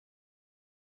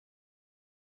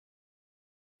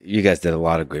you guys did a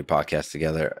lot of great podcasts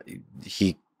together.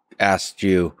 He asked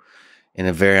you in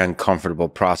a very uncomfortable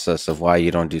process of why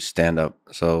you don't do stand-up.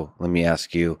 So let me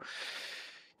ask you,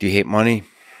 do you hate money?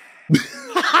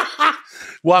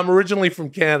 Well, I'm originally from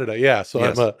Canada. Yeah. So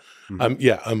Yes.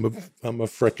 I'm a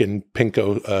frickin'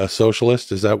 pinko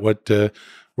socialist. Is that what,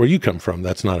 where you come from?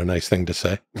 That's not a nice thing to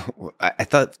say. I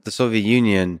thought the Soviet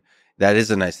Union, that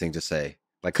is a nice thing to say.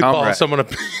 Like To call comrade, someone a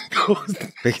pinko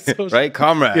socialist. right?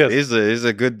 Comrade. Yes. He's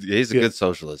a good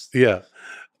socialist. Yeah.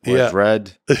 Wears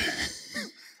red,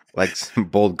 like some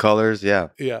bold colors. Yeah.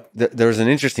 Yeah. There was an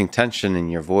interesting tension in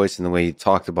your voice and the way you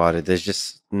talked about it. There's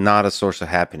just not a source of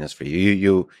happiness for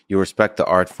you. You respect the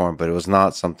art form, but it was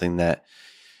not something that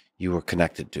you were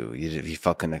connected to. You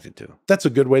felt connected to. That's a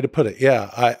good way to put it.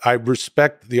 Yeah, I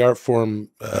respect the art form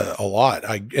a lot.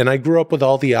 I grew up with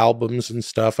all the albums and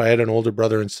stuff. I had an older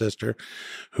brother and sister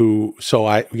we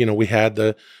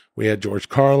had George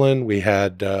Carlin, we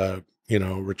had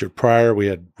Richard Pryor, we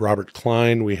had Robert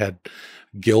Klein, we had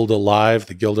Gilda Live,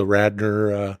 the Gilda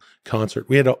Radner concert.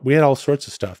 We had all sorts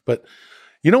of stuff. But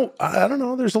I don't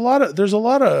know. There's a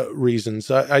lot of reasons.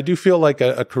 I do feel like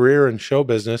a career in show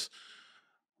business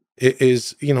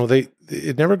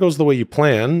it never goes the way you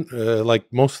plan, like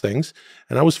most things.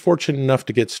 And I was fortunate enough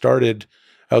to get started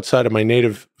outside of my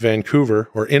native Vancouver,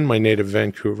 or in my native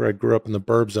Vancouver. I grew up in the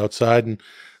burbs outside, and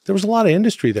there was a lot of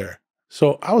industry there.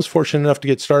 So I was fortunate enough to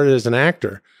get started as an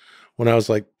actor when I was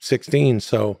like 16.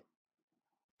 So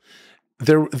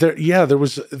there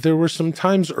were some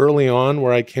times early on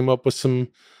where I came up with some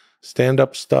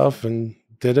stand-up stuff and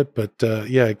did it, but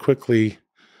I quickly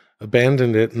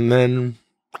abandoned it. And then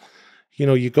you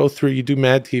do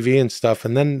Mad TV and stuff.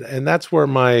 And that's where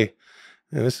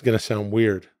this is going to sound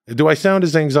weird. Do I sound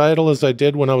as anxietal as I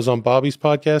did when I was on Bobby's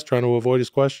podcast trying to avoid his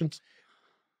questions?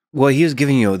 Well, he was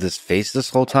giving you this face this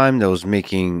whole time that was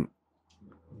making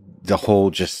the whole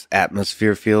just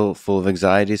atmosphere feel full of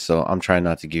anxiety. So I'm trying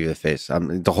not to give you the face.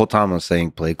 The whole time I'm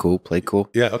saying, play cool, play cool.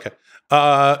 Yeah. Okay.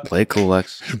 Play cool,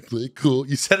 Lex. Play cool.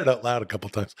 You said it out loud a couple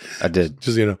times. I did.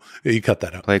 Just, you cut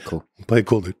that out. Play cool. Play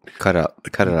cool, dude. Cut it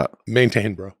out.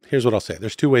 Maintain, bro. Here's what I'll say.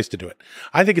 There's two ways to do it.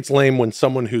 I think it's lame when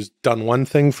someone who's done one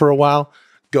thing for a while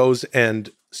goes and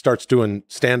starts doing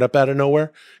stand-up out of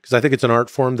nowhere, because I think it's an art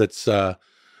form that's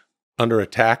under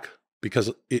attack,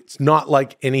 because it's not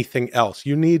like anything else.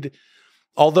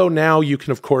 Although now you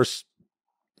can, of course,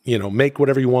 make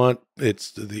whatever you want.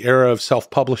 It's the era of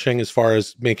self-publishing as far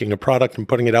as making a product and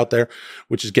putting it out there,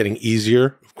 which is getting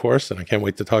easier, of course. And I can't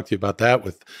wait to talk to you about that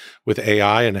with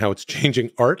AI and how it's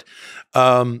changing art.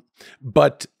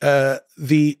 But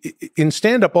in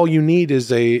stand-up, all you need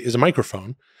is a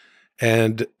microphone.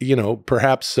 And,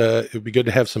 perhaps it would be good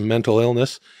to have some mental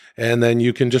illness. And then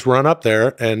you can just run up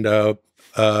there and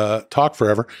talk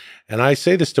forever. And I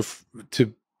say this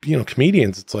to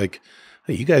comedians. It's like,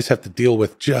 hey, you guys have to deal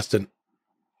with just an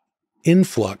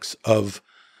influx of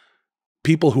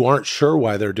people who aren't sure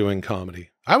why they're doing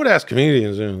comedy. I would ask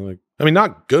comedians,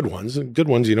 not good ones. Good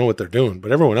ones, you know what they're doing.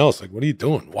 But everyone else, like, what are you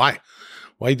doing? Why?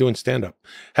 Why are you doing stand-up?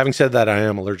 Having said that, I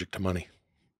am allergic to money.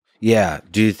 Yeah.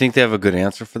 Do you think they have a good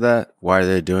answer for that? Why are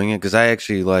they doing it? Because I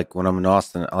actually like, when I'm in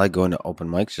Austin, I like going to open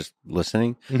mics, just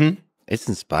listening. Mm-hmm. It's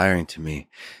inspiring to me.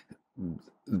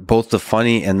 Both the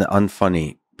funny and the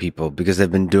unfunny people, because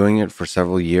they've been doing it for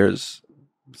several years,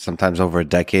 sometimes over a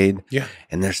decade. Yeah.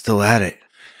 And they're still at it.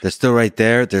 They're still right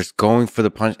there. They're going for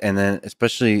the punch. And then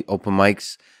especially open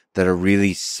mics that are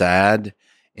really sad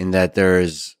in that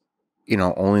there's,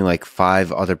 only like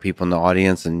 5 other people in the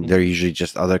audience, and they're usually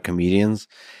just other comedians.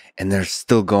 And they're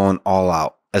still going all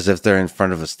out as if they're in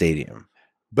front of a stadium.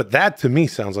 But that to me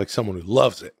sounds like someone who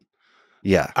loves it.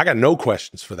 Yeah. I got no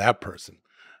questions for that person.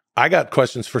 I got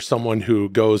questions for someone who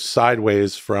goes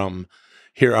sideways from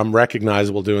here, I'm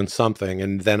recognizable doing something,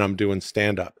 and then I'm doing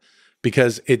stand-up.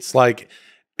 Because it's like,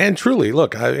 and truly,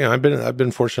 look, I've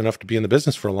been fortunate enough to be in the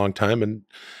business for a long time. And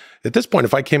at this point,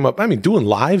 if I came up, doing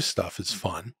live stuff is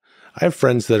fun. I have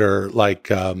friends that are like,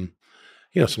 some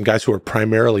guys who are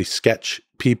primarily sketch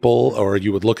people, or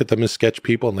you would look at them as sketch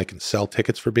people, and they can sell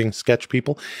tickets for being sketch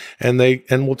people. And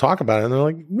we'll talk about it. And they're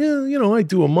like, well, I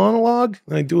do a monologue,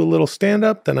 and I do a little stand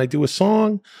up, then I do a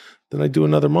song, then I do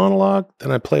another monologue,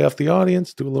 then I play off the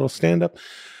audience, do a little stand up.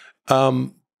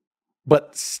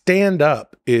 But stand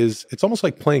up it's almost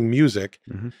like playing music,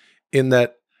 mm-hmm. in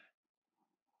that,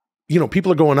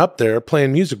 people are going up there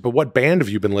playing music, but what band have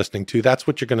you been listening to? That's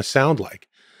what you're going to sound like.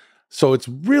 So it's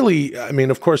really,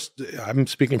 of course, I'm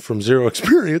speaking from zero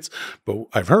experience, but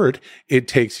I've heard it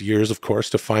takes years, of course,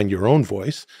 to find your own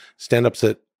voice. Stand-ups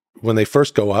that when they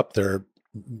first go up, they're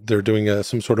they're doing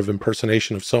some sort of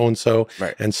impersonation of so and so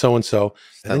Right. and so and so,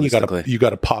 and then you got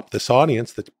to pop this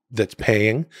audience that's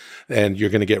paying, and you're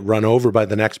going to get run over by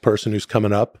the next person who's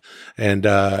coming up, and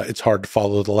it's hard to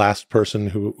follow the last person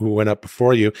who went up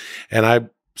before you. And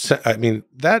I mean,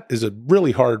 that is a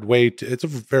really hard way to. It's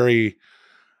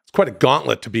quite a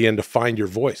gauntlet to be in to find your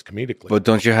voice comedically. But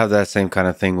don't you have that same kind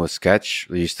of thing with sketch?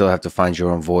 You still have to find your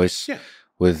own voice. Yeah.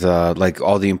 With like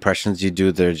all the impressions you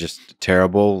do, they're just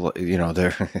terrible. You know,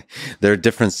 they're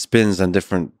different spins on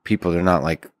different people. They're not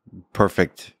like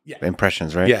perfect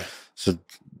impressions, right? Yeah. So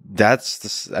that's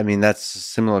a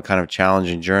similar kind of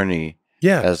challenging journey.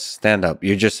 Yeah. As stand up,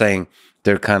 you're just saying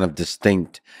they're kind of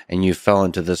distinct, and you fell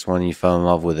into this one, and you fell in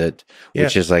love with it,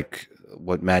 which is like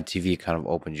what Mad TV kind of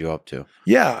opened you up to.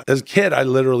 Yeah. As a kid, I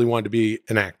literally wanted to be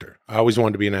an actor. I always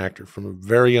wanted to be an actor from a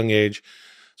very young age,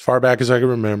 as far back as I can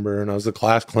remember. And I was the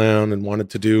class clown and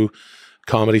wanted to do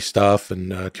comedy stuff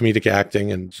and comedic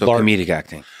acting. And comedic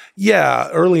acting. Yeah.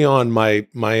 Early on, my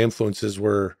influences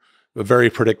were a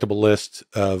very predictable list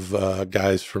of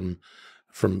guys from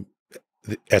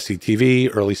the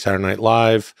SCTV, early Saturday Night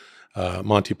Live,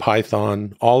 Monty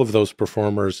Python. All of those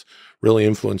performers really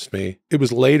influenced me. It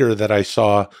was later that I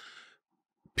saw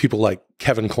people like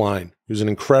Kevin Kline, who's an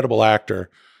incredible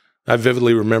actor. I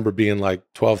vividly remember being like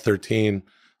 12, 13,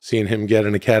 seeing him get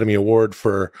an Academy Award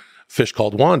for Fish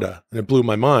Called Wanda. And it blew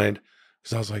my mind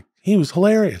because I was like, he was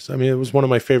hilarious. I mean, it was one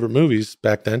of my favorite movies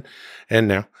back then and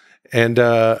now. And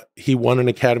he won an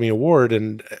Academy Award.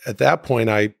 And at that point,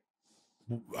 I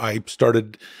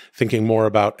started thinking more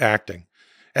about acting.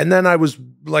 And then I was,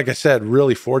 like I said,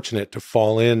 really fortunate to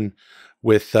fall in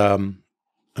with, I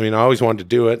mean, I always wanted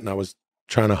to do it, and I was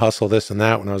trying to hustle this and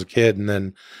that when I was a kid. And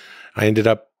then I ended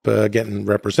up getting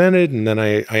represented, and then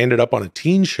I ended up on a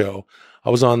teen show.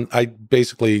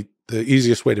 The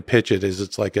easiest way to pitch it is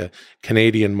it's like a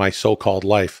Canadian My So-Called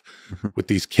Life with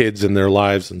these kids and their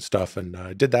lives and stuff. And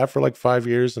I did that for like 5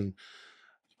 years, and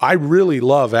I really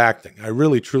love acting. I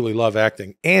really, truly love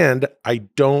acting. And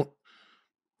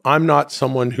I'm not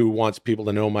someone who wants people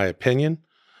to know my opinion.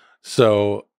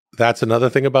 So that's another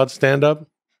thing about stand-up.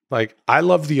 Like, I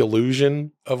love the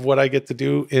illusion of what I get to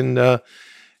do in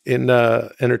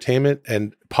entertainment,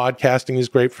 and podcasting is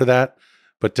great for that.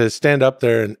 But to stand up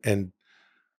there and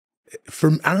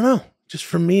I don't know, just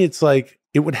for me, it's like,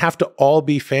 it would have to all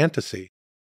be fantasy.